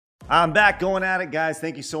I'm back going at it, guys.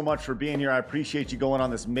 Thank you so much for being here. I appreciate you going on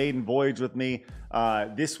this maiden voyage with me.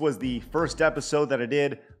 This was the first episode that I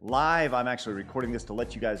did live. I'm actually recording this to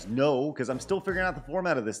let you guys know because I'm still figuring out the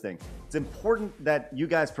format of this thing. It's important that you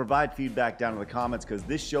guys provide feedback down in the comments because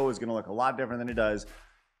this show is going to look a lot different than it does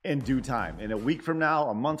in due time. In a week from now,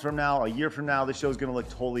 a month from now, a year from now, this show is going to look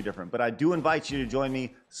totally different. But I do invite you to join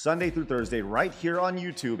me Sunday through Thursday right here on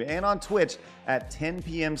YouTube and on Twitch at 10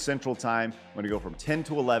 p.m. Central Time. I'm going to go from 10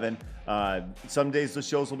 to 11. Some days the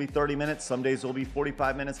shows will be 30 minutes. Some days will be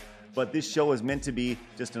 45 minutes. But this show is meant to be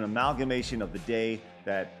just an amalgamation of the day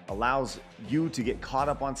that allows you to get caught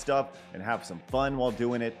up on stuff and have some fun while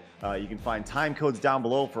doing it. You can find time codes down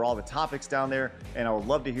below for all the topics down there. And I would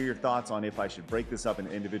love to hear your thoughts on if I should break this up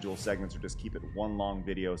into individual segments or just keep it one long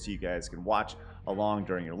video so you guys can watch along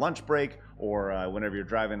during your lunch break or whenever you're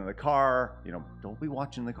driving in the car. You know, don't be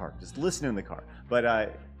watching in the car, just listen in the car.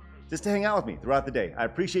 But just to hang out with me throughout the day. I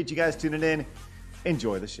appreciate you guys tuning in.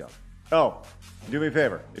 Enjoy the show. Oh, do me a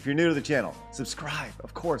favor. If you're new to the channel, subscribe.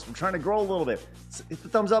 Of course, we're trying to grow a little bit. Hit the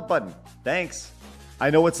thumbs up button. Thanks. I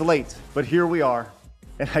know it's late, but here we are.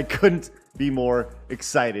 And I couldn't be more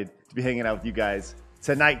excited to be hanging out with you guys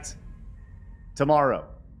tonight, tomorrow,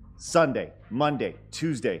 Sunday, Monday,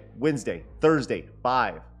 Tuesday, Wednesday, Thursday,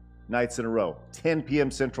 5 nights in a row, 10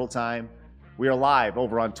 p.m. Central Time. We are live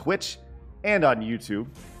over on Twitch and on YouTube.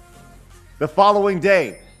 The following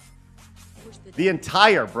day, the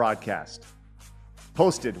entire broadcast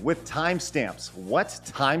posted with timestamps. What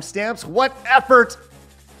timestamps? What effort?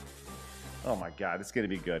 Oh my God, it's going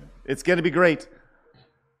to be good. It's going to be great.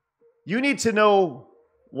 You need to know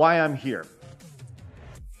why I'm here.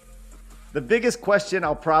 The biggest question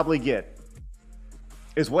I'll probably get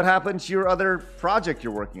is what happened to your other project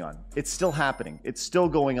you're working on? It's still happening. It's still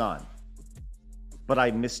going on. But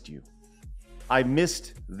I missed you. I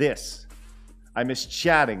missed this. I missed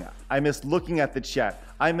chatting. I missed looking at the chat.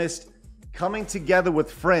 I missed coming together with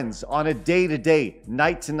friends on a day-to-day,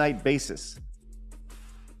 night-to-night basis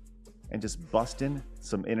and just busting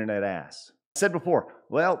some internet ass. I said before,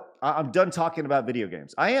 well, I'm done talking about video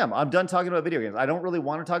games. I am. I'm done talking about video games. I don't really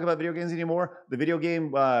want to talk about video games anymore. The video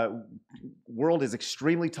game world is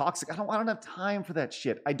extremely toxic. I don't have time for that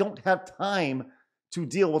shit. I don't have time to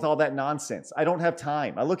deal with all that nonsense. I don't have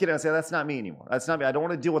time. I look at it and say, that's not me anymore. That's not me. I don't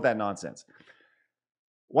want to deal with that nonsense.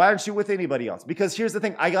 Why aren't you with anybody else? Because here's the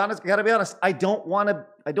thing. I gotta be honest. I don't want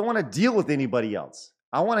to deal with anybody else.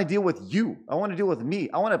 I want to deal with you. I want to deal with me.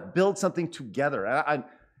 I want to build something together.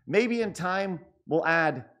 Maybe in time we'll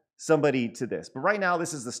add somebody to this. But right now,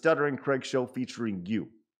 this is the Stuttering Craig Show featuring you.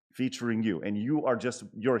 And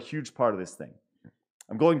you're a huge part of this thing.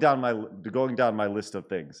 I'm going down my list of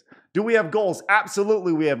things. Do we have goals?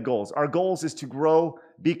 Absolutely, we have goals. Our goals is to grow,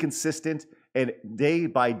 be consistent, and day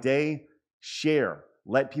by day share.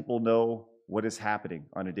 Let people know what is happening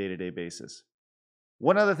on a day-to-day basis.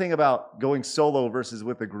 One other thing about going solo versus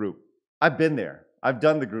with a group. I've been there. I've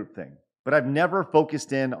done the group thing. But I've never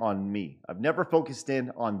focused in on me. I've never focused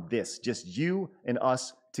in on this. Just you and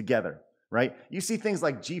us together, right? You see things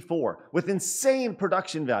like G4 with insane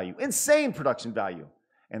production value.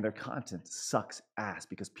 And their content sucks ass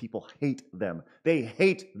because people hate them. They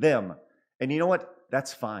hate them. And you know what?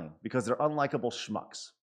 That's fine because they're unlikable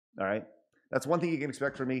schmucks, all right? That's one thing you can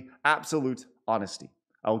expect from me, absolute honesty.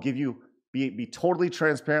 I will give you, be totally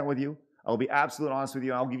transparent with you. I will be absolutely honest with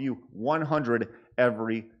you. I'll give you 100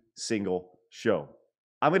 every single show.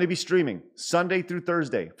 I'm going to be streaming Sunday through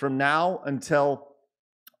Thursday from now until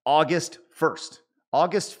August 1st.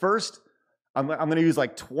 August 1st, I'm going to use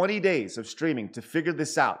like 20 days of streaming to figure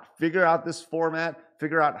this out, figure out this format,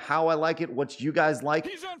 figure out how I like it, what you guys like.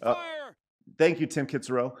 He's on fire. Thank you, Tim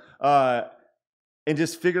Kitsero. And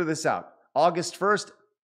just figure this out. August 1st,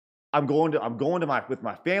 I'm going with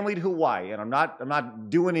my family to Hawaii, and I'm not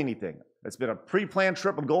doing anything. It's been a pre-planned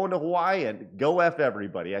trip. I'm going to Hawaii, and go F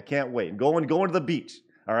everybody. I can't wait. Going to the beach,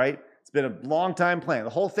 all right? It's been a long time plan. The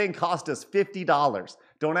whole thing cost us $50.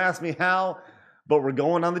 Don't ask me how, but we're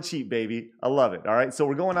going on the cheap, baby. I love it, all right? So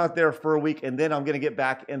we're going out there for a week, and then I'm going to get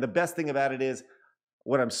back. And the best thing about it is,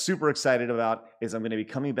 what I'm super excited about is I'm going to be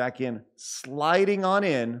coming back in, sliding on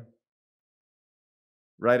in,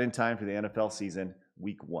 right in time for the NFL season,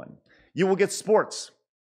 week 1. You will get sports.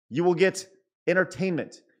 You will get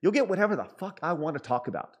entertainment. You'll get whatever the fuck I want to talk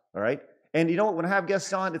about, all right? And you know what? When I have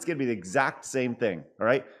guests on, it's going to be the exact same thing, all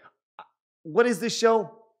right? What is this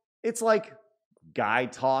show? It's like guy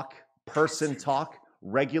talk, person talk,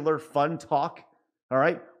 regular fun talk, all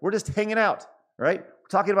right? We're just hanging out, all right? We're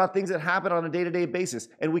talking about things that happen on a day-to-day basis,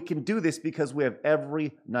 and we can do this because we have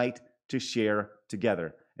every night to share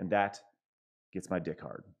together, and that gets my dick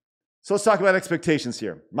hard. So let's talk about expectations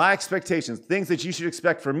here. My expectations, things that you should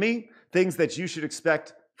expect from me, things that you should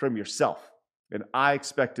expect from yourself, and I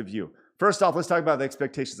expect of you. First off, let's talk about the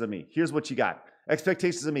expectations of me. Here's what you got.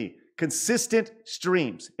 Expectations of me. Consistent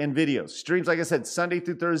streams and videos. Streams, like I said, Sunday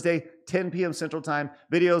through Thursday, 10 p.m. Central Time.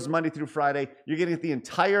 Videos Monday through Friday. You're going to get the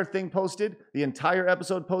entire thing posted, the entire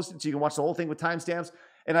episode posted, so you can watch the whole thing with timestamps.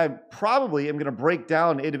 And I probably am going to break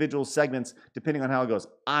down individual segments depending on how it goes.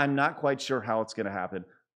 I'm not quite sure how it's going to happen.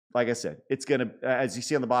 Like I said, it's going to, as you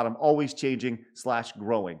see on the bottom, always changing /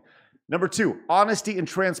 growing. Number 2, honesty and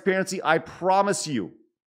transparency. I promise you,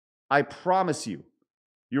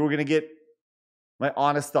 you're going to get my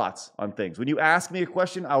honest thoughts on things. When you ask me a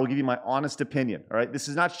question, I will give you my honest opinion. All right. This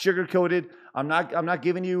is not sugar-coated. I'm not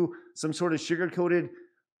giving you some sort of sugar-coated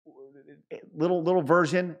little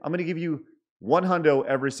version. I'm going to give you 100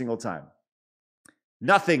 every single time.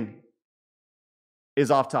 Nothing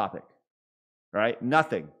is off topic. All right.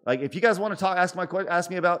 Nothing. Like if you guys want to talk, ask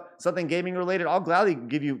me about something gaming related, I'll gladly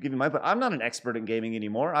give you my input. I'm not an expert in gaming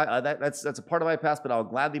anymore. That's a part of my past, but I'll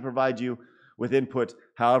gladly provide you with input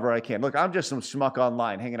however I can. Look, I'm just some schmuck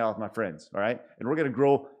online hanging out with my friends, all right? And we're going to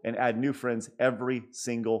grow and add new friends every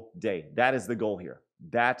single day. That is the goal here.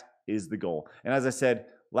 That is the goal. And as I said,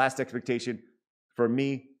 last expectation for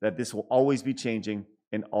me, that this will always be changing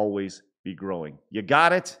and always be growing. You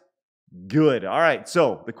got it? Good. All right.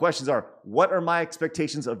 So the questions are, what are my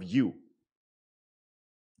expectations of you?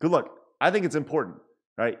 Good luck. I think it's important,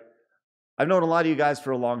 right? I've known a lot of you guys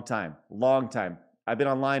for a long time. I've been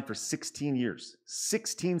online for 16 years,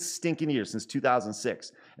 16 stinking years since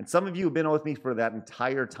 2006. And some of you have been with me for that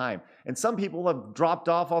entire time. And some people have dropped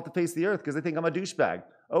off the face of the earth because they think I'm a douchebag.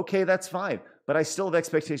 Okay, that's fine. But I still have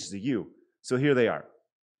expectations of you. So here they are.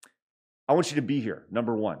 I want you to be here,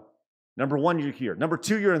 number 1. Number 1, you're here. Number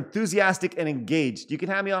 2, you're enthusiastic and engaged. You can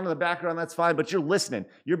have me on in the background, that's fine, but you're listening.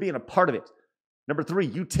 You're being a part of it. Number 3,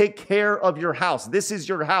 you take care of your house. This is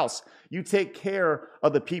your house. You take care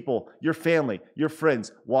of the people, your family, your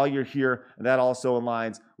friends while you're here. And that also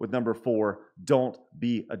aligns with number 4, don't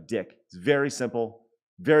be a dick. It's very simple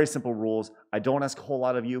rules. I don't ask a whole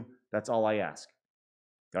lot of you. That's all I ask.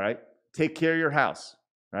 All right? Take care of your house.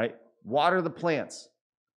 All right? Water the plants.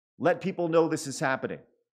 Let people know this is happening.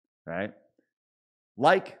 All right?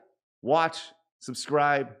 Like, watch,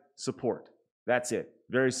 subscribe, support. That's it.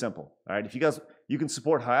 Very simple. All right? If you guys, you can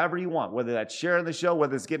support however you want, whether that's sharing the show,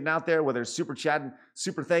 whether it's getting out there, whether it's super chatting,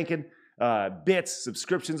 super thanking, bits,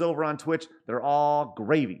 subscriptions over on Twitch. They're all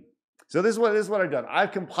gravy. So this is what I've done.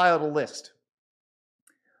 I've compiled a list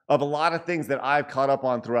of a lot of things that I've caught up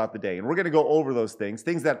on throughout the day. And we're going to go over those things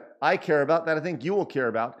that I care about, that I think you will care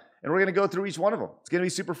about. And we're going to go through each one of them. It's going to be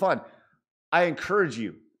super fun. I encourage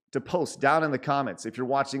you to post down in the comments if you're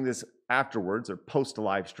watching this afterwards or post a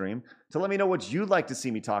live stream to let me know what you'd like to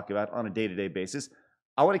see me talk about on a day-to-day basis.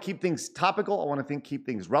 I want to keep things topical. I want to keep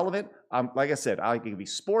things relevant. Like I said, it can be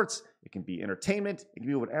sports. It can be entertainment. It can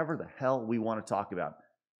be whatever the hell we want to talk about.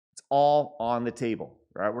 It's all on the table,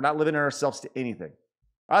 right? We're not limiting ourselves to anything.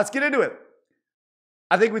 All right, let's get into it.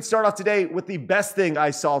 I think we'd start off today with the best thing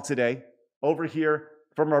I saw today over here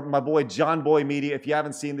from my boy John Boy Media. If you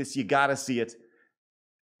haven't seen this, you got to see it.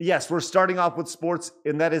 Yes, we're starting off with sports,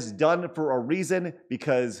 and that is done for a reason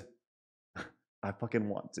because I fucking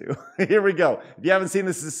want to. Here we go. If you haven't seen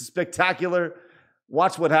this, this is spectacular.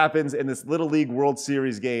 Watch what happens in this Little League World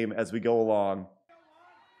Series game as we go along.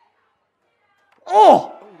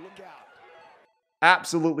 Oh!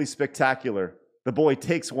 Absolutely spectacular. The boy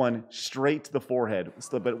takes one straight to the forehead.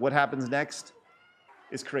 But what happens next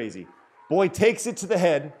is crazy. Boy takes it to the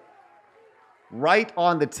head, right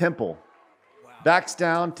on the temple. Backs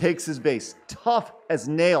down, takes his base. Tough as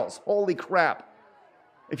nails. Holy crap.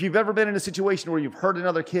 If you've ever been in a situation where you've hurt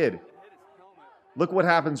another kid, look what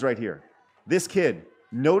happens right here. This kid,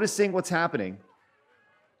 noticing what's happening,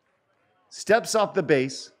 steps off the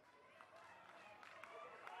base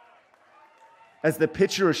as the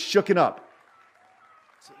pitcher is shooken up.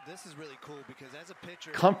 So this is really cool because as a pitcher,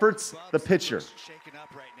 comforts the pitcher. Shaken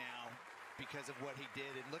up right now because of what he did.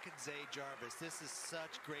 And look at Zay Jarvis. This is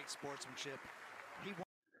such great sportsmanship.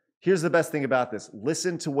 Here's the best thing about this.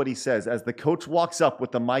 Listen to what he says as the coach walks up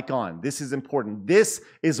with the mic on. This is important. This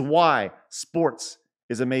is why sports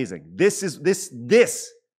is amazing. This is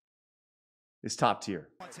top tier.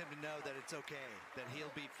 I want him to know that it's okay, that he'll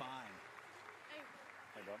be fine.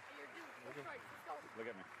 Hey, bud. Look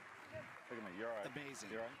at me. Look at me. You're all right. Amazing.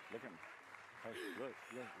 You're all right. Look at me. Hey,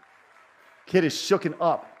 look. Kid is shooken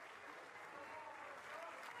up.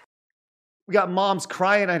 We got moms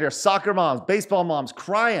crying out here, soccer moms, baseball moms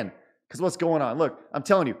crying because what's going on. Look, I'm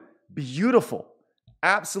telling you, beautiful,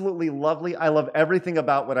 Absolutely lovely. I love everything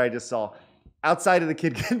about what I just saw. Outside of the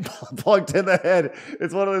kid getting plugged in the head,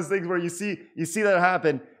 it's one of those things where you see that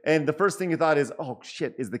happen, and the first thing you thought is, "Oh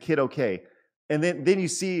shit, is the kid okay?" And then you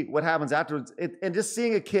see what happens afterwards, and just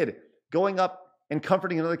seeing a kid going up and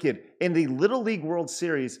comforting another kid in the Little League World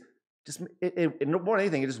Series, just it more than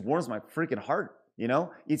anything, it just warms my freaking heart. You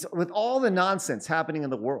know, it's with all the nonsense happening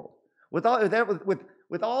in the world, with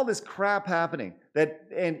all this crap happening that,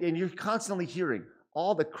 and you're constantly hearing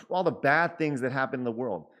all the bad things that happen in the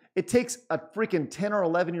world. It takes a freaking 10 or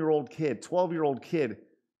 11-year-old kid, 12-year-old kid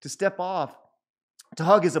to step off to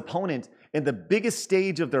hug his opponent in the biggest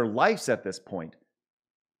stage of their lives at this point.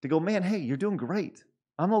 To go, man, hey, you're doing great.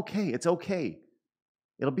 I'm okay. It's okay.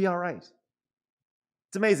 It'll be all right.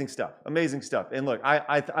 It's amazing stuff. Amazing stuff. And look,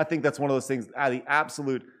 I think that's one of those things, the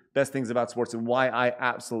absolute best things about sports, and why I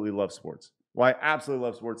absolutely love sports. Why I absolutely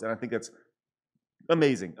love sports, and I think that's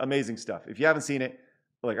amazing. Amazing stuff. If you haven't seen it,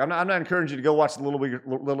 look, I'm not encouraging you to go watch the Little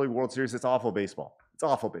League World Series. It's awful baseball. It's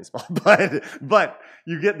awful baseball. But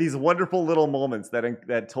you get these wonderful little moments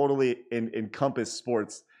that totally encompass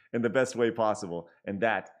sports in the best way possible. And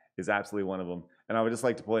that is absolutely one of them. And I would just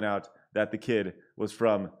like to point out that the kid was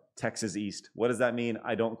from Texas East. What does that mean?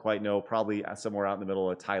 I don't quite know. Probably somewhere out in the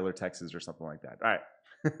middle of Tyler, Texas or something like that. All right.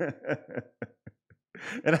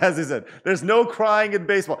 And as I said, there's no crying in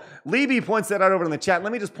baseball. Libby points that out over in the chat.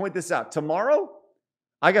 Let me just point this out. Tomorrow,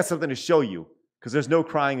 I got something to show you because there's no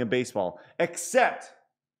crying in baseball, except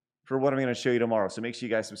for what I'm going to show you tomorrow. So make sure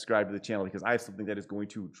you guys subscribe to the channel because I have something that is going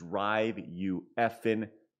to drive you effing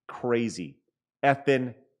crazy.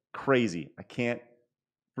 Effing crazy. I can't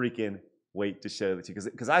freaking wait to show it to you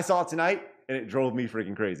because I saw it tonight and it drove me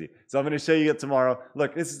freaking crazy. So I'm going to show you it tomorrow.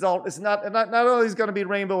 Look, this is all, it's not only is going to be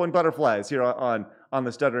rainbow and butterflies here on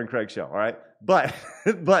the Stutter and Craig show, all right? But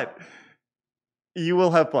you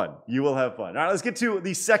will have fun. You will have fun. All right, let's get to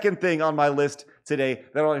the second thing on my list today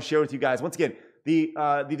that I want to share with you guys. Once again,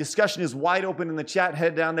 the discussion is wide open in the chat.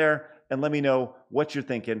 Head down there and let me know what you're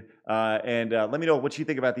thinking. And let me know what you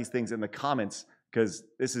think about these things in the comments because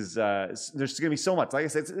this is there's going to be so much. Like I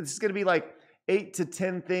said, it's going to be like 8 to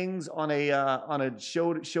 10 things on a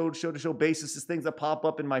show to show basis. These things that pop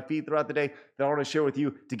up in my feed throughout the day that I want to share with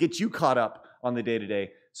you to get you caught up on the day to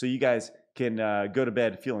day, so you guys can go to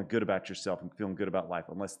bed feeling good about yourself and feeling good about life,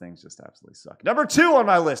 unless things just absolutely suck. Number 2 on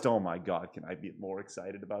my list. Oh my God, can I be more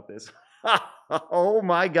excited about this? Oh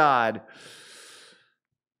my God.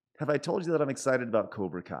 Have I told you that I'm excited about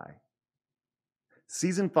Cobra Kai?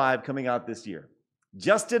 Season 5 coming out this year.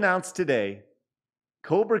 Just announced today,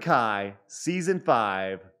 Cobra Kai Season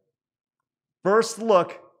 5. First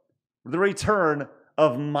look, the return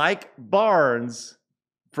of Mike Barnes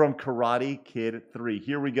from Karate Kid 3.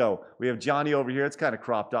 Here we go. We have Johnny over here. It's kind of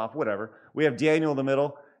cropped off, whatever. We have Daniel in the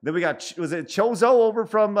middle. Then we got, was it Chozo over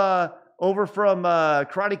from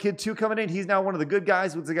Karate Kid 2 coming in? He's now one of the good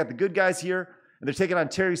guys. They got the good guys here, and they're taking on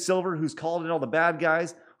Terry Silver, who's called in all the bad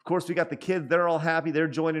guys. Of course, we got the kids. They're all happy. They're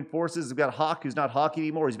joining forces. We've got Hawk, who's not Hawk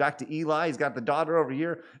anymore. He's back to Eli. He's got the daughter over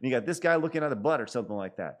here, and you got this guy looking at a butt or something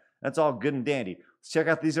like that. That's all good and dandy. Let's check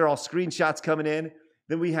out. These are all screenshots coming in.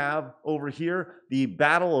 Then we have over here the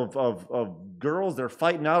battle of girls. They're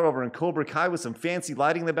fighting out over in Cobra Kai with some fancy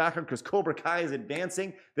lighting in the background because Cobra Kai is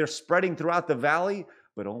advancing. They're spreading throughout the valley.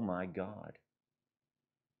 But oh my God.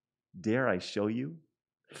 Dare I show you?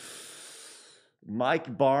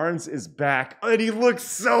 Mike Barnes is back, and he looks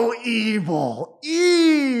so evil.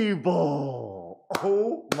 Evil.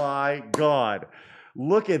 Oh my God.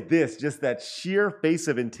 Look at this, just that sheer face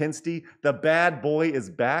of intensity. The bad boy is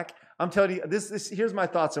back. I'm telling you, here's my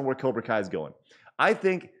thoughts on where Cobra Kai is going. I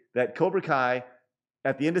think that Cobra Kai,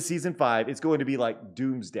 at the end of Season 5, it's going to be like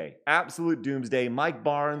doomsday. Absolute doomsday. Mike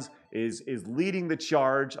Barnes is leading the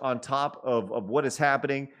charge on top of what is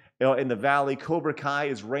happening in the valley. Cobra Kai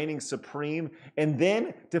is reigning supreme. And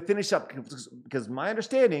then to finish up, because my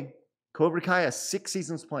understanding, Cobra Kai has 6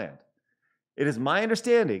 seasons planned. It is my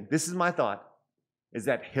understanding, this is my thought, is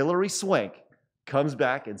that Hilary Swank comes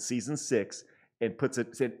back in Season 6 and puts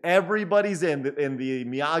it, said everybody's in the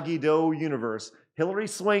Miyagi-Do universe. Hilary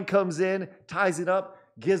Swank comes in, ties it up,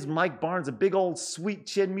 gives Mike Barnes a big old sweet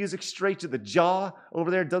chin music straight to the jaw over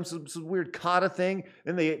there, does some weird kata thing.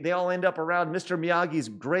 Then they all end up around Mr. Miyagi's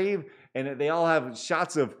grave, and they all have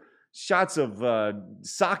shots of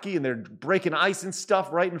sake, and they're breaking ice and stuff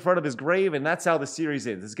right in front of his grave, and that's how the series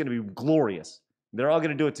ends. It's going to be glorious. They're all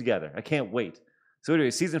going to do it together. I can't wait. So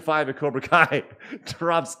anyway, Season 5 of Cobra Kai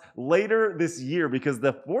drops later this year because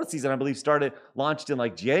the 4th season, I believe, launched in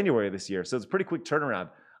like January of this year. So it's a pretty quick turnaround.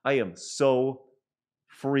 I am so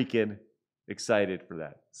freaking excited for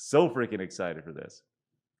that. So freaking excited for this.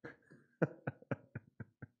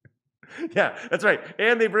 Yeah, that's right.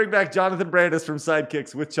 And they bring back Jonathan Brandis from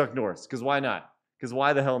Sidekicks with Chuck Norris. Because why not? Because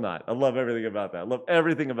why the hell not? I love everything about that. I love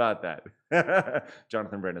everything about that.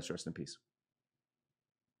 Jonathan Brandis, rest in peace.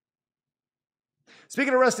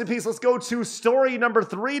 Speaking of rest in peace, let's go to story number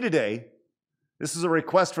 3 today. This is a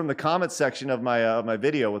request from the comment section of my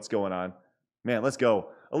video. What's going on? Man, let's go.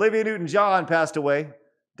 Olivia Newton-John passed away.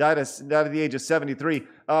 Died at the age of 73.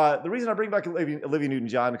 The reason I bring back Olivia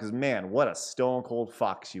Newton-John because, man, what a stone cold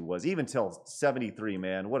fox she was. Even till 73,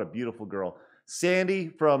 man. What a beautiful girl. Sandy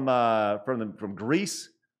from Greece.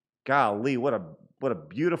 Golly, what a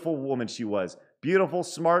beautiful woman she was. Beautiful,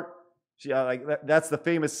 smart. She that's the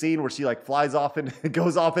famous scene where she like flies off and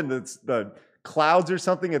goes off into the clouds or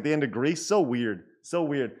something at the end of Greece. So weird. So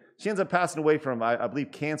weird. She ends up passing away from, I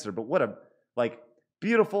believe, cancer. But what a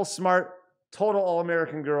beautiful, smart, total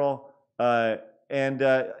all-American girl. And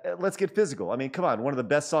let's get physical. I mean, come on, one of the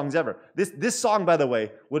best songs ever. This song, by the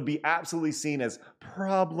way, would be absolutely seen as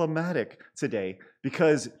problematic today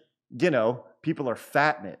because, people are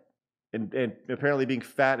fat in it. And apparently being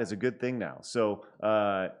fat is a good thing now. So,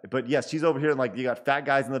 but yes, she's over here and you got fat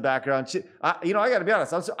guys in the background. I got to be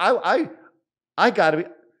honest. I got to be,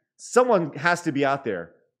 someone has to be out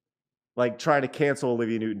there trying to cancel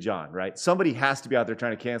Olivia Newton-John, right? Somebody has to be out there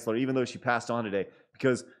trying to cancel her, even though she passed on today,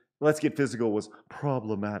 because Let's Get Physical was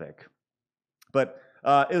problematic. But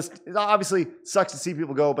it obviously sucks to see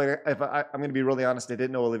people go, but I'm going to be really honest, I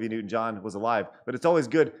didn't know Olivia Newton-John was alive. But it's always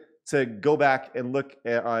good to go back and look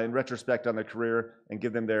in retrospect on their career and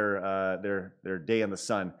give them their day in the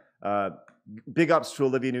sun. Big ups to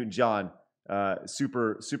Olivia Newton-John.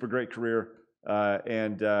 Super great career.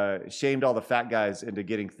 And shamed all the fat guys into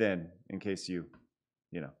getting thin, in case you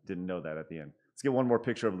didn't know that at the end. Let's get one more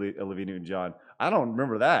picture of Olivia Newton-John. I don't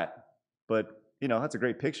remember that, but that's a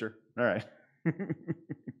great picture. All right.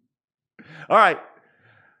 All right.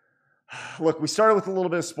 Look, we started with a little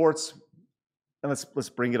bit of sports, and let's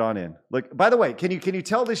bring it on in. By the way, can you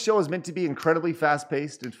tell this show is meant to be incredibly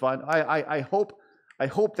fast-paced and fun? I hope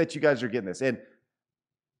that you guys are getting this. And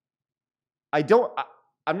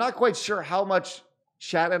I'm not quite sure how much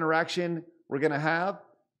chat interaction we're going to have,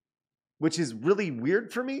 which is really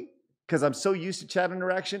weird for me because I'm so used to chat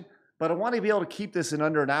interaction, but I want to be able to keep this in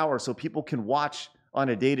under an hour so people can watch on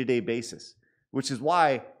a day-to-day basis, which is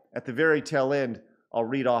why at the very tail end, I'll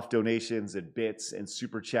read off donations and bits and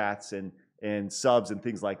super chats and subs and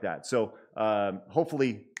things like that. So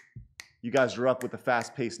hopefully you guys are up with the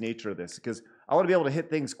fast-paced nature of this because I want to be able to hit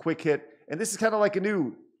things quick hit. And this is kind of like a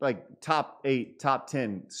new top 8, top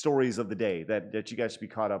 10 stories of the day that you guys should be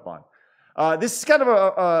caught up on. This is kind of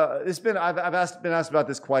I've been asked about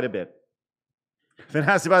this quite a bit. Been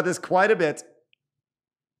asked about this quite a bit.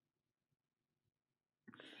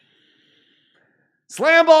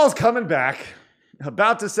 SlamBall's coming back.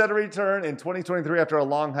 About to set a return in 2023 after a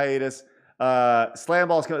long hiatus.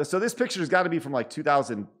 SlamBall's coming. So this picture has got to be from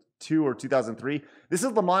 2002 or 2003. This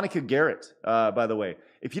is LaMonica Garrett, by the way.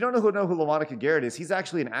 If you don't know who LaMonica Garrett is, he's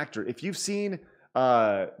actually an actor. If you've seen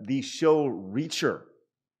the show Reacher,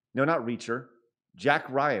 no, not Reacher, Jack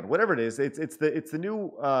Ryan, whatever it is, it's the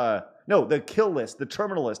new the Kill List, the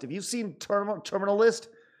Terminal List. If you've seen Terminal List,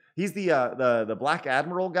 he's the Black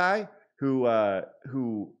Admiral guy who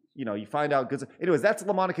you find out good. Anyways, that's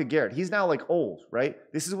LaMonica Garrett. He's now old, right?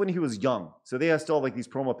 This is when he was young. So they still have these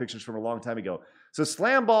promo pictures from a long time ago. So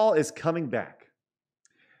SlamBall is coming back.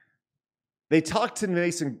 They talked to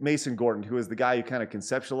Mason Gordon, who is the guy who kind of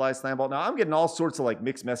conceptualized SlamBall. Now I'm getting all sorts of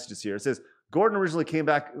mixed messages here. It says Gordon originally came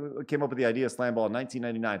up with the idea of SlamBall in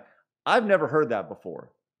 1999. I've never heard that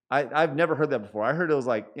before. I've never heard that before. I heard it was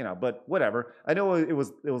but whatever. I know it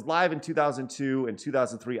was live in 2002 and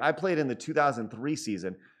 2003. I played in the 2003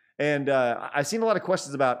 season, and I've seen a lot of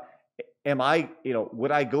questions about,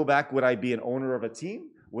 would I go back? Would I be an owner of a team?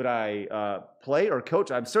 Would I play or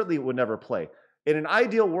coach? I certainly would never play. In an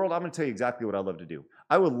ideal world, I'm going to tell you exactly what I love to do.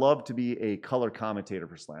 I would love to be a color commentator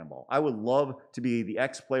for SlamBall. I would love to be the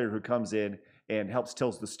ex-player who comes in and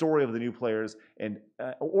tells the story of the new players, and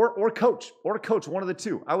or coach, one of the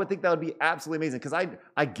two. I would think that would be absolutely amazing because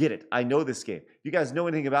I get it. I know this game. If you guys know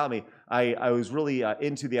anything about me, I was really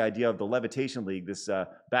into the idea of the Levitation League, this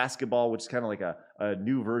basketball, which is kind of like a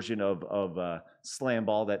new version of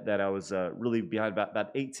SlamBall that I was really behind about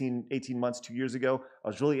 18 months, 2 years ago. I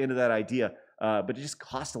was really into that idea. But it just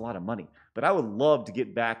cost a lot of money. But I would love to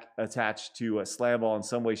get back attached to SlamBall in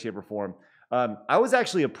some way, shape, or form. I was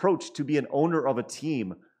actually approached to be an owner of a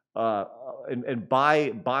team and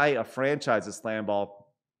buy a franchise of SlamBall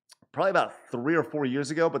probably about 3 or 4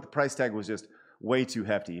 years ago, but the price tag was just way too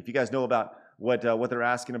hefty. If you guys know about what they're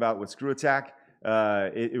asking about with Screw Attack,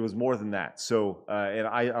 It was more than that. So, and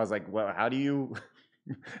I was like, well, how do you,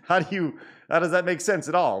 how does that make sense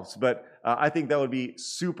at all? But I think that would be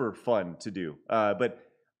super fun to do. But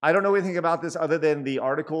I don't know anything about this other than the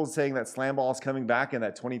articles saying that SlamBall is coming back and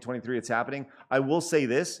that 2023 it's happening. I will say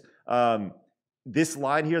this, this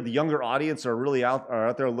line here, the younger audience are really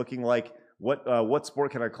out there looking like, what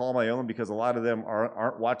sport can I call my own? Because a lot of them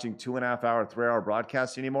aren't watching 2.5 hour, 3 hour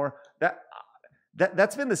broadcasts anymore.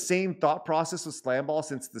 That's been the same thought process with SlamBall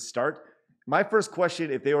since the start. My first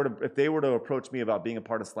question, if they were to approach me about being a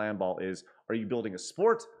part of SlamBall, is: are you building a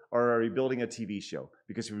sport or are you building a TV show?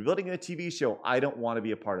 Because if you're building a TV show, I don't want to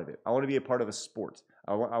be a part of it. I want to be a part of a sport.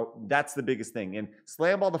 That's the biggest thing. And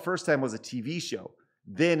SlamBall the first time was a TV show,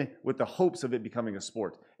 then with the hopes of it becoming a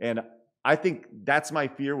sport. And I think that's my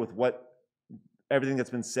fear with everything that's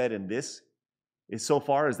been said in this is so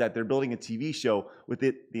far, is that they're building a TV show with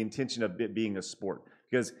the intention of it being a sport.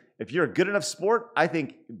 Because if you're a good enough sport, I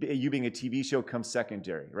think you being a TV show comes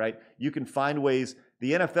secondary, right? You can find ways.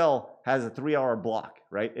 The NFL has a 3-hour block,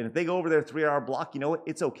 right? And if they go over their 3-hour block, you know what?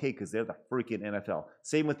 It's okay because they're the freaking NFL.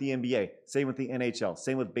 Same with the NBA, same with the NHL,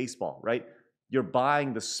 same with baseball, right? You're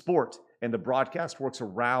buying the sport and the broadcast works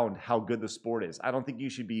around how good the sport is. I don't think you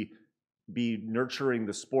should be nurturing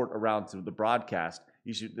the sport around to the broadcast.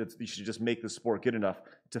 You should just make the sport good enough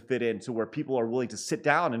to fit in to where people are willing to sit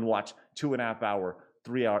down and watch 2.5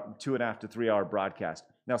 to 3 hour broadcast.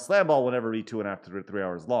 Now, SlamBall will never be 2.5 to 3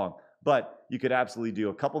 hours long, but you could absolutely do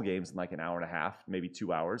a couple games in like an hour and a half, maybe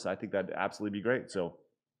 2 hours. I think that'd absolutely be great. So,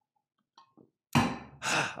 all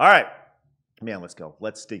right, man, let's go.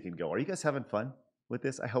 Let's stink and go. Are you guys having fun with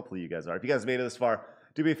this? Hopefully you guys are. If you guys made it this far,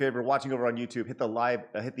 do me a favor, watching over on YouTube, hit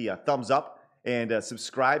the thumbs up and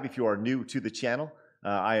subscribe if you are new to the channel.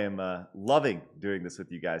 I am loving doing this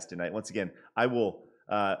with you guys tonight. Once again, I will.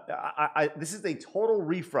 This is a total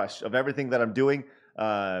refresh of everything that I'm doing.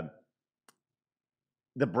 The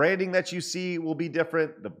branding that you see will be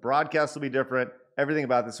different. The broadcast will be different. Everything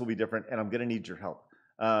about this will be different, and I'm going to need your help.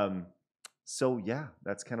 So yeah,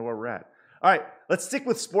 that's kind of where we're at. All right, let's stick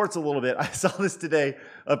with sports a little bit. I saw this today.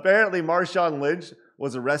 Apparently, Marshawn Lynch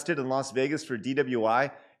was arrested in Las Vegas for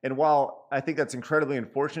DWI. And while I think that's incredibly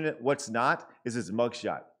unfortunate, what's not is his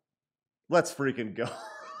mugshot. Let's freaking go.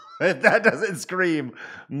 If that doesn't scream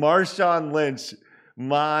Marshawn Lynch,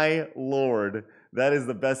 my Lord, that is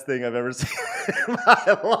the best thing I've ever seen in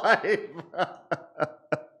my life.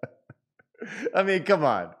 I mean, come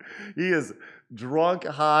on. He is drunk,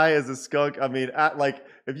 high as a skunk. I mean,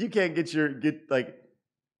 if you can't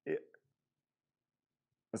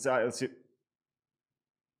let's see.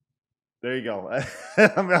 There you go.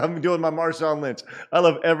 I'm doing my Marshawn Lynch. I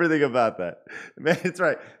love everything about that. Man, it's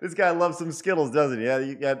right. This guy loves some Skittles, doesn't he? Yeah,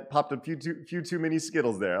 you got popped a few too many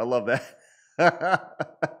Skittles there. I love that.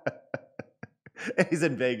 And he's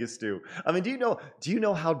in Vegas too. I mean, do you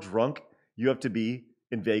know how drunk you have to be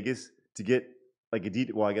in Vegas to get like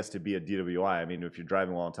I guess to be a DWI. I mean, if you're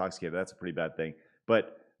driving while intoxicated, that's a pretty bad thing.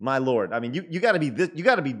 But my Lord, I mean, you got to be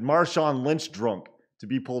Marshawn Lynch drunk to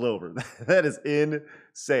be pulled over. That is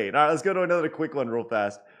insane. All right, let's go to another quick one real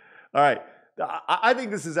fast. All right, I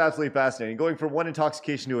think this is absolutely fascinating, going from one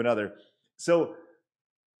intoxication to another. So,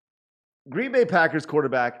 Green Bay Packers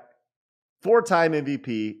quarterback, 4-time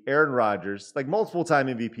MVP, Aaron Rodgers, like multiple-time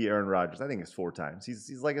MVP Aaron Rodgers. I think it's 4 times. He's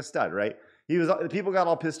like a stud, right? People got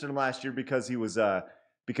all pissed at him last year because he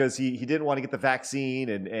didn't want to get the vaccine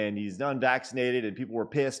and he's unvaccinated and people were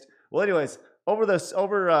pissed. Well, anyways, not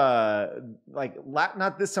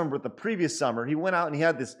this summer, but the previous summer, he went out and he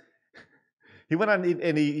had this. He went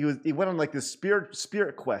on like this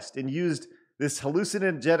spirit quest and used this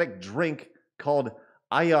hallucinogenic drink called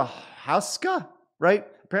ayahuasca, right?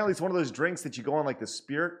 Apparently, it's one of those drinks that you go on like the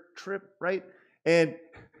spirit trip, right? And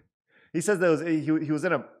he says that he was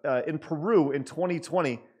in Peru in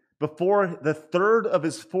 2020 before the 3rd of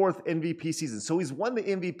his 4th MVP season. So he's won the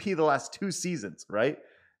MVP the last 2 seasons, right?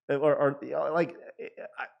 Or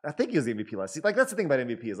I think he was the MVP last season. Like, that's the thing about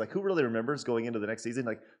MVP is, like, who really remembers going into the next season?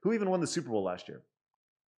 Like, who even won the Super Bowl last year?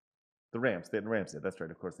 The Rams. The Rams did. That's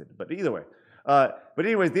right. Of course they did. But either way. But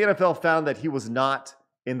anyways, the NFL found that he was not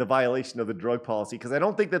in the violation of the drug policy, because I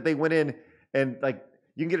don't think that they went in and, like,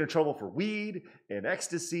 you can get in trouble for weed and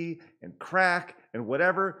ecstasy and crack and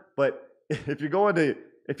whatever. But if you're going to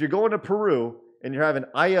Peru and you're having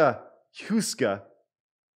ayahuasca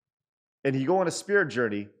and you go on a spirit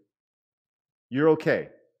journey, you're okay.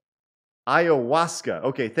 Ayahuasca.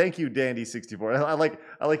 Okay, thank you, Dandy64. I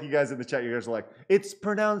like you guys in the chat. You guys are like, it's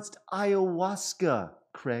pronounced ayahuasca,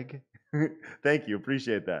 Craig. Thank you.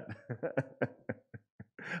 Appreciate that.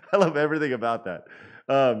 I love everything about that.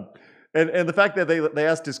 And the fact that they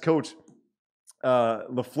asked his coach, Matt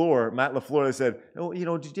LaFleur said, "Oh,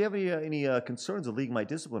 did you have any concerns of league my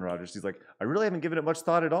discipline, Rodgers?" He's like, "I really haven't given it much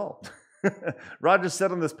thought at all." Rodgers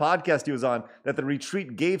said on this podcast he was on that the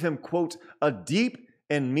retreat gave him, quote, "a deep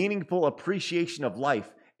and meaningful appreciation of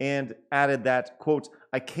life," and added that, quote,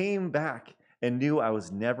 "I came back and knew I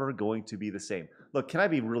was never going to be the same." Look, can I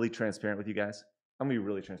be really transparent with you guys? I'm going to be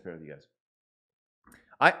really transparent with you guys.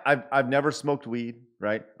 I've never smoked weed,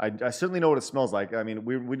 right? I certainly know what it smells like. I mean,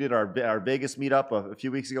 we did our Vegas meetup a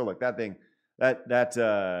few weeks ago. Look, that thing, that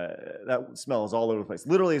smell is all over the place.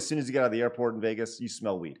 Literally, as soon as you get out of the airport in Vegas, you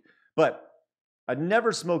smell weed. But I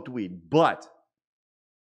never smoked weed, but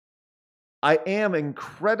I am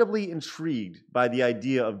incredibly intrigued by the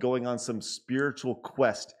idea of going on some spiritual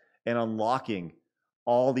quest and unlocking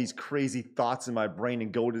all these crazy thoughts in my brain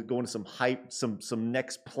and going to some hype, some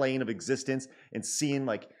next plane of existence, and seeing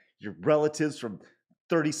like your relatives from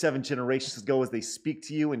 37 generations ago as they speak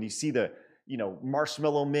to you, and you see the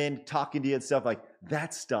marshmallow men talking to you and stuff. Like,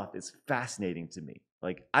 that stuff is fascinating to me.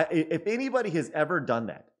 Like, if anybody has ever done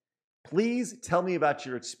that, please tell me about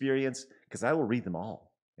your experience, because I will read them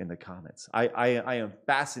all in the comments. I am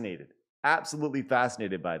fascinated, absolutely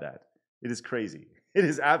fascinated by that. It is crazy. It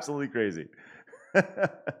is absolutely crazy.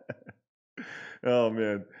 Oh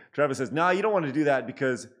man, Travis says, "No, you don't want to do that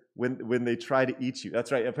because when they try to eat you."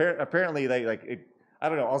 That's right. Apparently, they I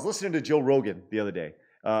don't know. I was listening to Joe Rogan the other day.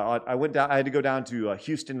 I went down. I had to go down to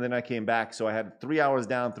Houston, and then I came back. So I had 3 hours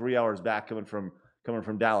down, 3 hours back coming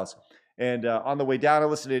from Dallas. And on the way down, I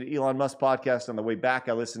listened to Elon Musk podcast. On the way back,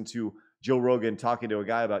 I listened to Joe Rogan talking to a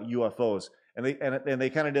guy about UFOs. And they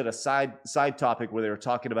kind of did a side topic where they were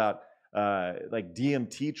talking about like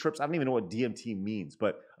DMT trips. I don't even know what DMT means,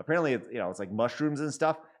 but apparently it's like mushrooms and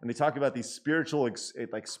stuff. And they talk about these spiritual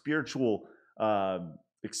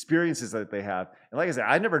experiences that they have. And like I said,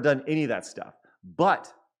 I've never done any of that stuff,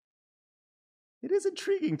 but it is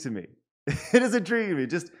intriguing to me. It is intriguing to me,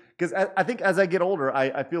 just because I think as I get older,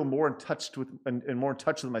 I feel more in touch with and more in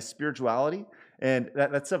touch with my spirituality, and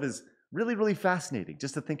that stuff is really, really fascinating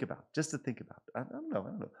just to think about. I don't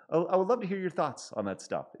know. I would love to hear your thoughts on that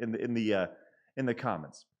stuff in the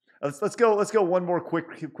comments. Let's go one more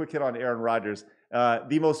quick hit on Aaron Rodgers.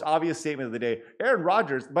 The most obvious statement of the day. Aaron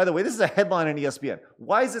Rodgers, by the way, this is a headline on ESPN.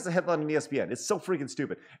 Why is this a headline on ESPN? It's so freaking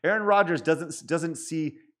stupid. Aaron Rodgers doesn't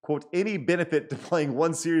see, quote, any benefit to playing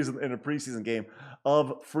one series in a preseason game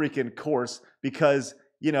of freaking course because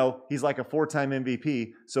he's like a 4-time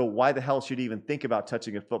MVP, so why the hell should he even think about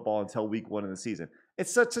touching a football until week 1 in the season?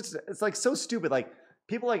 It's like so stupid. Like,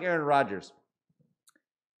 people like Aaron Rodgers,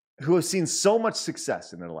 who have seen so much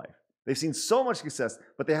success in their life. They've seen so much success,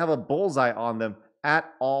 but they have a bullseye on them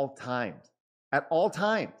at all times. At all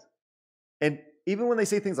times. And even when they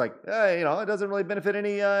say things like, it doesn't really benefit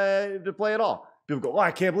any to play at all. People go, "Oh,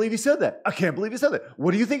 I can't believe he said that. I can't believe he said that.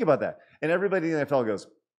 What do you think about that?" And everybody in the NFL goes,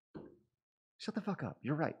 "Shut the fuck up.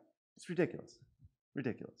 You're right. It's ridiculous.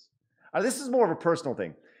 Ridiculous." This is more of a personal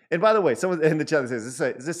thing. And by the way, someone in the chat says,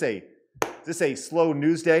 is this a slow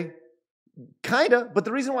news day? Kinda, but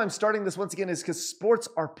the reason why I'm starting this once again is because sports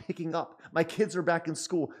are picking up. My kids are back in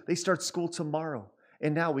school. They start school tomorrow.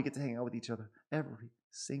 And now we get to hang out with each other every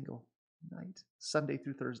single night, Sunday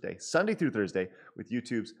through Thursday. Sunday through Thursday with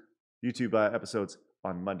YouTube episodes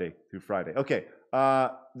on Monday through Friday. Okay,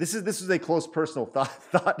 this is a close personal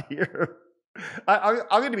thought here. I'm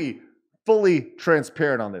going to be fully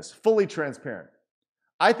transparent on this. Fully transparent.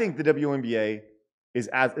 I think the WNBA is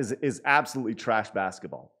absolutely trash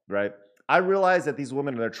basketball, right? I realize that these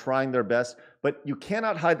women are trying their best, but you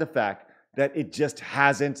cannot hide the fact that it just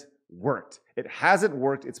hasn't worked. It hasn't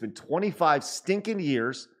worked. It's been 25 stinking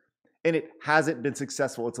years, and it hasn't been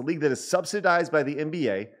successful. It's a league that is subsidized by the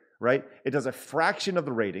NBA, right? It does a fraction of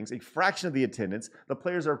the ratings, a fraction of the attendance. The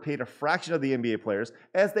players are paid a fraction of the NBA players,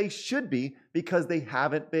 as they should be, because they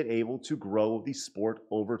haven't been able to grow the sport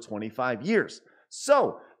over 25 years.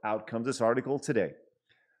 So, out comes this article today.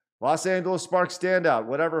 Los Angeles Sparks standout,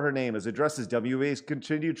 whatever her name is, addresses WNBA's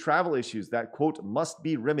continued travel issues that, quote, must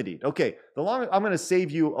be remedied. Okay, I'm going to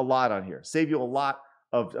save you a lot on here. Save you a lot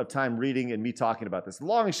of time reading and me talking about this. The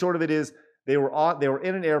long and short of it is they were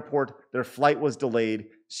in an airport. Their flight was delayed.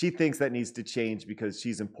 She thinks that needs to change because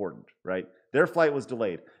she's important, right? Their flight was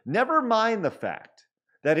delayed. Never mind the fact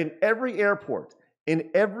that in every airport,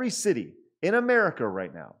 in every city in America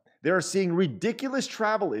right now, they are seeing ridiculous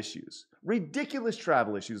travel issues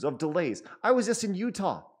of delays. I was just in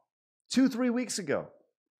Utah 2-3 weeks ago.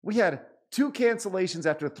 We had 2 cancellations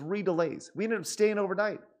after 3 delays. We ended up staying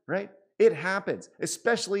overnight, right? It happens,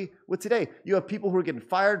 especially with today. You have people who are getting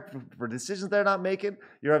fired for decisions they're not making.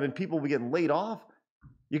 You're having people getting laid off.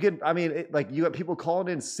 You have people calling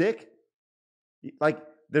in sick. Like,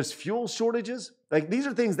 there's fuel shortages. Like, these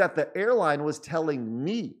are things that the airline was telling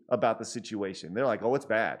me about the situation. They're like, oh, it's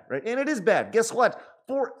bad, right? And it is bad. Guess what?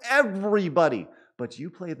 For everybody. But you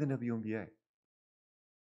play in the WNBA.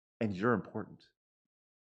 And you're important.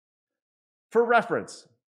 For reference,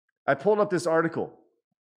 I pulled up this article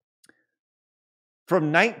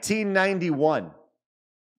from 1991.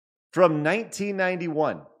 From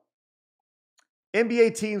 1991.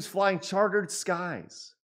 NBA teams flying chartered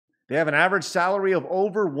skies. They have an average salary of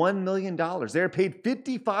over $1 million. They're paid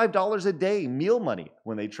 $55 a day meal money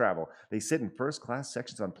when they travel. They sit in first-class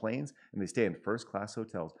sections on planes, and they stay in first-class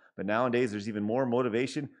hotels. But nowadays, there's even more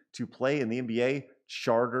motivation to play in the NBA,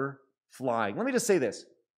 charter flying. Let me just say this.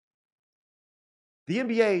 The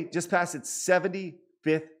NBA just passed its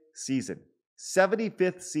 75th season.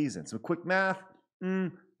 75th season. Some quick math.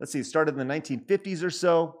 Let's see, it started in the 1950s or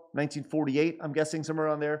so. 1948, I'm guessing, somewhere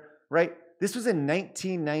around there, right? This was in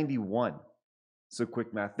 1991. So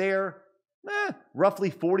quick math there. Roughly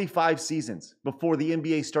 45 seasons before the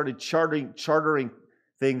NBA started chartering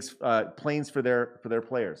things, planes for their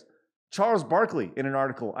players. Charles Barkley, in an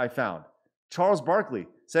article I found. Charles Barkley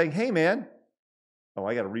saying, hey, man. Oh,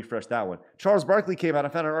 I got to refresh that one. Charles Barkley came out. I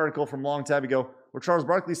found an article from a long time ago where Charles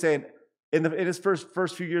Barkley saying in his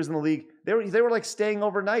first few years in the league, they were like staying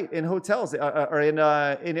overnight in hotels or in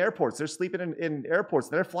airports. They're sleeping in airports.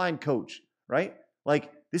 They're flying coach, right? Like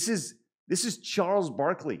this is Charles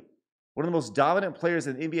Barkley, one of the most dominant players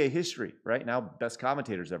in NBA history, right? Now best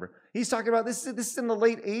commentators ever. He's talking about this is in the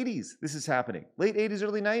late 80s. This is happening. Late 80s,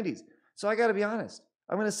 early 90s. So I got to be honest.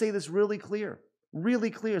 I'm going to say this really clear,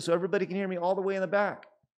 so everybody can hear me all the way in the back.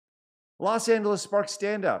 Los Angeles Sparks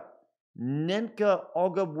standout, Nenka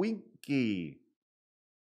Ogabwinki.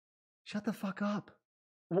 Shut the fuck up.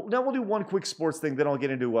 Now we'll do one quick sports thing, then I'll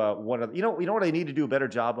get into one other. You know what I need to do a better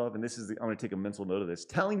job of, and I'm going to take a mental note of this,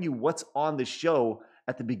 telling you what's on the show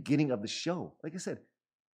at the beginning of the show. Like I said,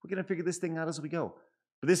 we're going to figure this thing out as we go.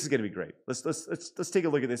 But this is going to be great. Let's take a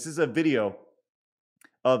look at this. This is a video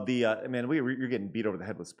of the you're getting beat over the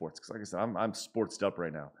head with sports because, like I said, I'm sportsed up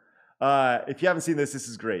right now. If you haven't seen this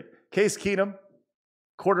is great. Case Keenum,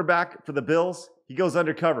 quarterback for the Bills, he goes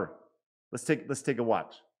undercover. Let's take a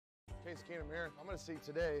watch. Case Keenum here. I'm going to see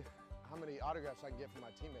today how many autographs I can get from my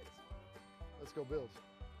teammates. Let's go Bills.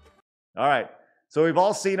 All right. So we've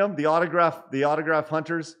all seen them, the autograph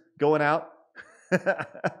hunters going out,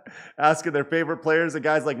 asking their favorite players, the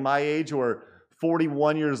guys like my age who are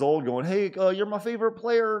 41 years old, going, hey, you're my favorite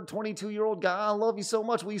player, 22-year-old guy. I love you so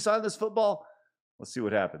much. Will you sign this football? Let's see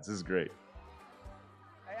what happens. This is great.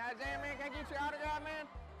 Hey, Isaiah, man, can I get your autograph, man?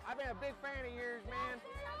 I've been a big fan of yours, man.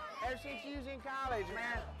 Ever since you was in college,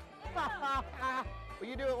 man. Will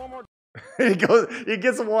you do it one more time? He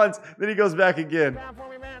gets it once, then he goes back again. Down for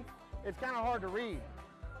me, man. It's kind of hard to read.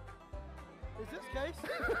 Is this Case?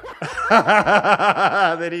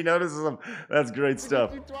 Then he notices him. That's great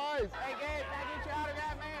stuff. You twice. Hey, Gabe, can I get your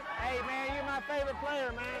autograph, man? Hey, man, you're my favorite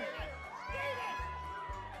player, man.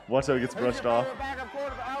 Watch how he gets brushed off. Backup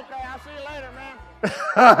quarterback. Okay, I'll see you later, man.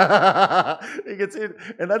 He gets in,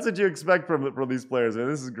 and that's what you expect from these players, man.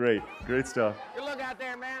 This is great. Great stuff. Good look out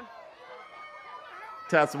there, man.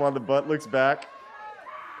 Taps him on the butt, looks back.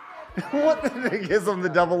 What? He gives him the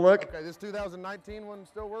double look. Okay, this 2019 one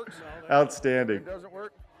still works? Outstanding. It doesn't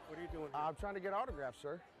work? What are you doing? I'm trying to get autographs,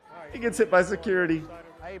 sir. He gets hit by security.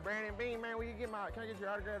 Hey, Brandon Bean, man, can I get your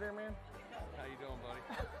autograph there, man? How you doing,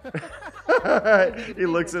 buddy? He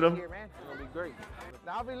looks at him. Here, man. It's gonna be great.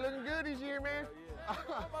 I'll be looking good this year, man. I'm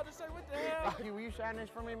about to say, what the hell? Will you sign this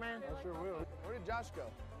for me, man? I sure will. Where did Josh go?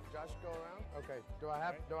 Josh go around? Okay. Do I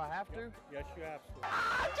have to? Yes, you have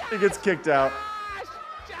to. He gets kicked out.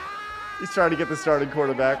 He's trying to get the starting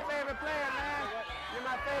quarterback. You're my favorite player, man. You're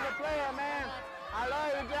my favorite player, man. I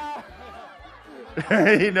love you,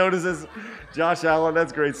 Josh. He notices Josh Allen.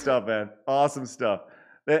 That's great stuff, man. Awesome stuff.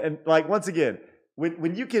 And like once again,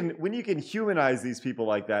 when you can humanize these people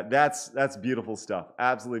like that, that's beautiful stuff.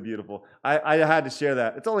 Absolutely beautiful. I had to share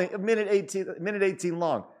that. It's only a minute 18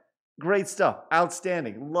 long. Great stuff.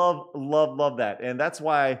 Outstanding. Love that. And that's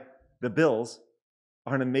why the Bills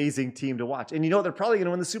are an amazing team to watch. And you know what? They're probably going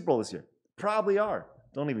to win the Super Bowl this year. Probably are.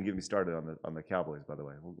 Don't even get me started on the Cowboys, by the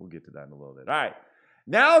way. We'll get to that in a little bit. All right.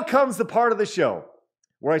 Now comes the part of the show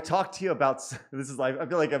where I talk to you about, this is like, I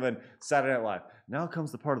feel like I'm in Saturday Night Live. Now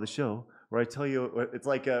comes the part of the show where I tell you, it's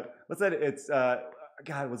like, what's that? It's,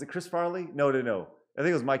 God, was it Chris Farley? No. I think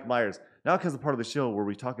it was Mike Myers. Now comes the part of the show where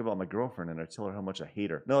we talk about my girlfriend and I tell her how much I hate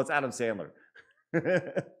her. No, it's Adam Sandler.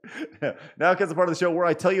 Now comes the part of the show where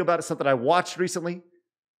I tell you about something I watched recently.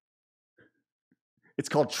 It's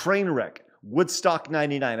called Trainwreck, Woodstock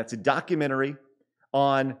 99. It's a documentary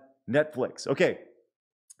on Netflix. Okay.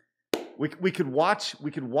 We could watch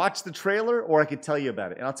the trailer, or I could tell you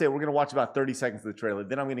about it. And I'll tell you, we're going to watch about 30 seconds of the trailer.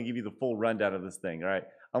 Then I'm going to give you the full rundown of this thing. All right.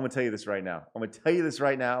 I'm going to tell you this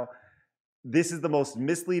right now. This is the most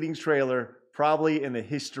misleading trailer probably in the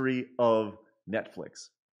history of Netflix.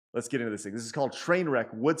 Let's get into this thing. This is called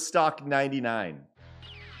Trainwreck Woodstock 99.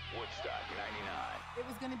 Woodstock 99. It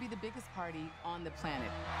was going to be the biggest party on the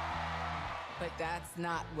planet. But that's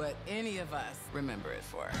not what any of us remember it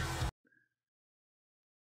for.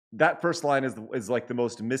 That first line is like the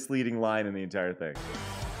most misleading line in the entire thing.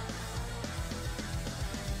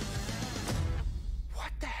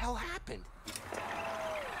 What the hell happened?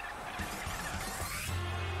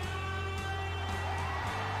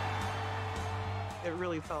 It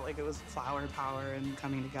really felt like it was flower power and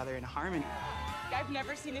coming together in harmony. I've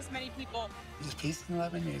never seen this many people. Just peace and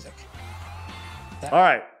love and music. All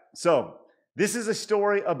right. So this is a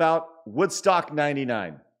story about Woodstock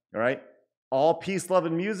 99. All right. All peace, love,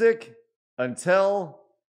 and music until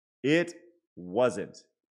it wasn't.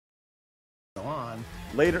 Go on.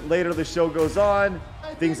 Later the show goes on.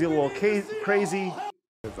 Things get a little crazy.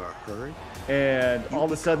 Hurry. And all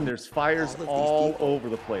of a sudden there's fires all over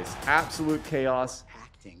the place. Absolute chaos.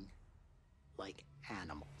 Acting like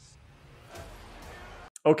animals.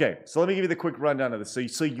 Okay, so let me give you the quick rundown of this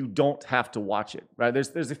so you don't have to watch it. Right?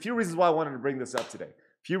 There's a few reasons why I wanted to bring this up today.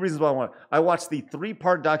 I watched the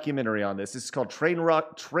 3-part documentary on this. This is called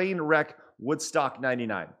Trainwreck Woodstock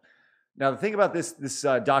 99. Now, the thing about this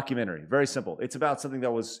documentary, very simple. It's about something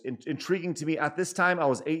that was intriguing to me. At this time, I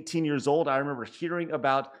was 18 years old. I remember hearing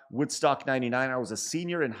about Woodstock 99. I was a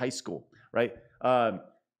senior in high school, right?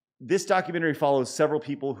 This documentary follows several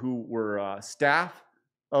people who were staff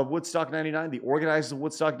of Woodstock 99, the organizers of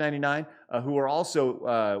Woodstock 99, who are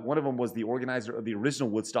also, one of them was the organizer of the original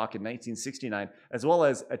Woodstock in 1969, as well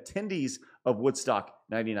as attendees of Woodstock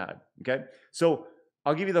 99, okay? So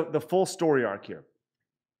I'll give you the full story arc here.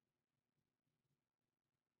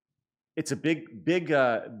 It's a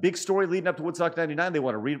big story leading up to Woodstock 99. They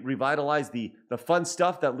want to revitalize the fun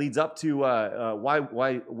stuff that leads up to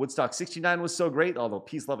why Woodstock 69 was so great, although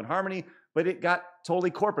peace, love, and harmony, but it got totally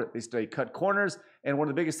corporate. They cut corners, and one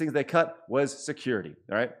of the biggest things they cut was security,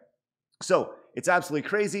 all right? So it's absolutely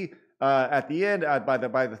crazy. At the end, by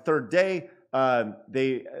the third day,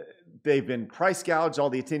 they've been price gouged. All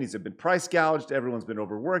the attendees have been price gouged. Everyone's been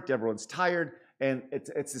overworked. Everyone's tired, and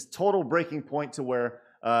it's this total breaking point to where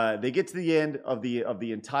they get to the end of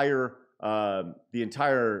the entire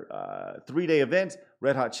 3-day event.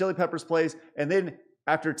 Red Hot Chili Peppers plays, and then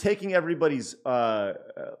after taking everybody's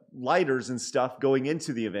lighters and stuff going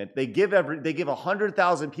into the event, they give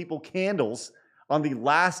 100,000 people candles on the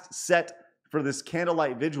last set for this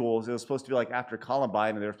candlelight vigil. It was supposed to be like after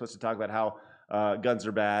Columbine, and they were supposed to talk about how guns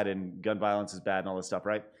are bad and gun violence is bad and all this stuff,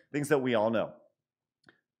 right? Things that we all know.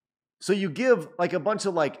 So you give like a bunch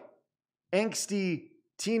of like angsty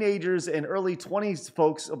teenagers and early 20s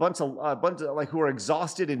folks, a bunch of like who are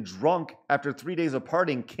exhausted and drunk after 3 days of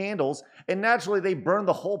partying, candles, and naturally they burn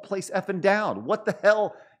the whole place effing down. What the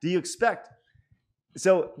hell do you expect?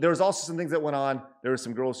 So there was also some things that went on. There were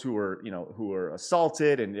some girls who were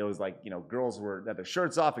assaulted, and it was like, girls had their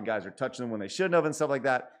shirts off and guys were touching them when they shouldn't have and stuff like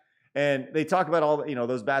that. And they talk about all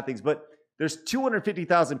those bad things, but there's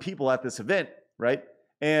 250,000 people at this event, right?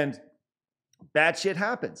 And bad shit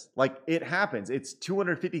happens. Like, it happens. It's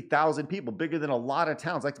 250,000 people, bigger than a lot of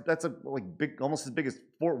towns. Like, that's big, almost as big as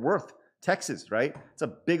Fort Worth, Texas, right? It's a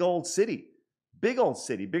big old city,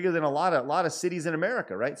 bigger than a lot of cities in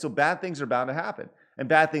America, right? So bad things are bound to happen, and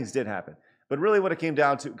bad things did happen. But really, what it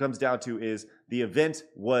comes down to is the event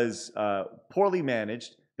was poorly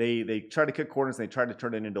managed. They tried to cut corners, and they tried to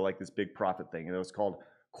turn it into like this big profit thing, and it was called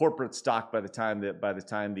corporate stock by the time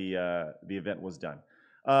the event was done.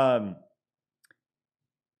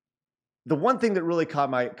 The one thing that really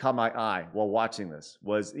caught my eye while watching this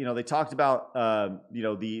was, they talked about,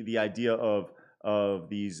 the idea of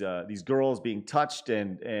these girls being touched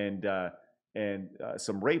and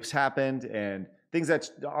some rapes happened and things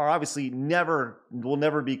that are obviously will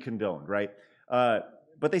never be condoned, right?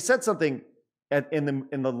 But they said something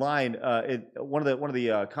in the line. One of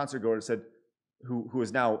the concert goers said, who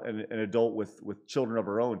is now an adult with children of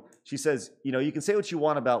her own. She says, you can say what you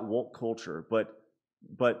want about woke culture, but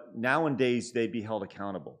nowadays they'd be held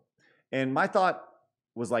accountable. And my thought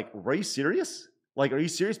was like, are you serious? Like, are you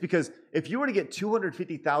serious? Because if you were to get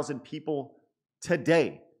 250,000 people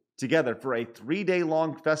today together for a 3-day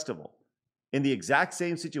long festival in the exact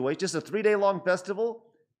same situation, just a 3-day long festival,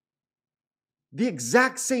 the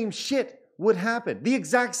exact same shit would happen. The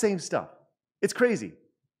exact same stuff. It's crazy.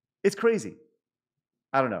 It's crazy.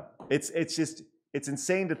 I don't know. It's just, it's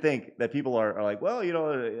insane to think that people are like, well, you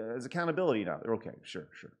know, there's accountability now. They're okay. Sure.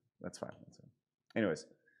 That's fine. Anyways,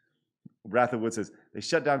 Wrath of Wood says, they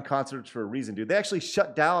shut down concerts for a reason, dude. They actually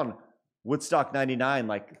shut down Woodstock 99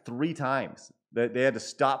 like 3 times. They had to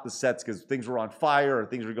stop the sets because things were on fire or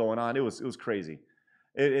things were going on. It was crazy.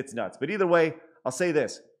 It's nuts. But either way, I'll say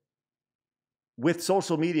this. With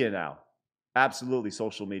social media now, absolutely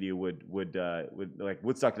social media would like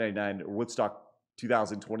Woodstock 99 or Woodstock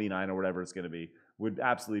 2029 or whatever it's going to be, would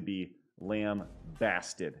absolutely be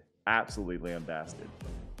lambasted. Absolutely lambasted.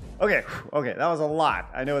 Okay, that was a lot.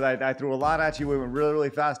 I know that I threw a lot at you. We went really, really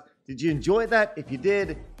fast. Did you enjoy that? If you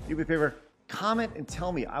did, do me a favor, comment and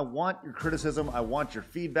tell me. I want your criticism. I want your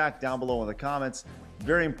feedback down below in the comments.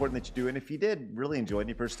 Very important that you do. And if you did really enjoy it and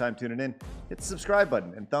your first time tuning in, hit the subscribe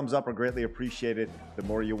button and thumbs up are greatly appreciated. The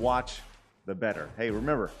more you watch, the better. Hey,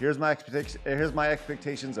 remember, here's my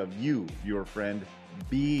expectations of you, viewer friend.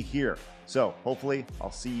 Be here. So hopefully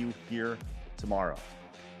I'll see you here tomorrow.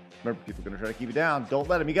 Remember, people are going to try to keep you down. Don't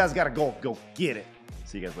let them. You guys got to go get it.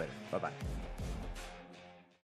 See you guys later. Bye-bye.